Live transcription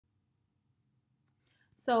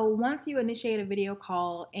So once you initiate a video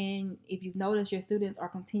call and if you've noticed your students are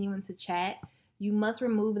continuing to chat, you must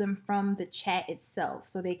remove them from the chat itself.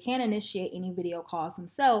 So they can't initiate any video calls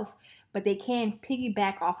themselves, but they can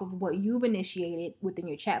piggyback off of what you've initiated within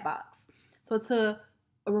your chat box. So to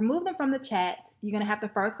remove them from the chat, you're going to have to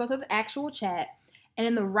first go to the actual chat. And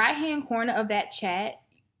in the right-hand corner of that chat,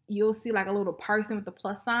 you'll see like a little person with the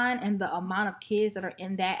plus sign and the amount of kids that are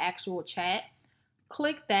in that actual chat.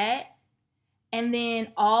 Click that and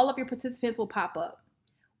then all of your participants will pop up.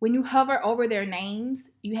 When you hover over their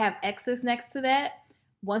names, you have X's next to that.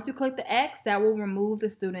 Once you click the X, that will remove the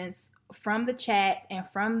students from the chat and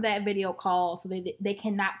from that video call so they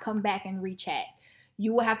cannot come back and re-chat.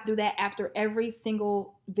 You will have to do that after every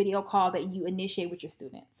single video call that you initiate with your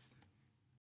students.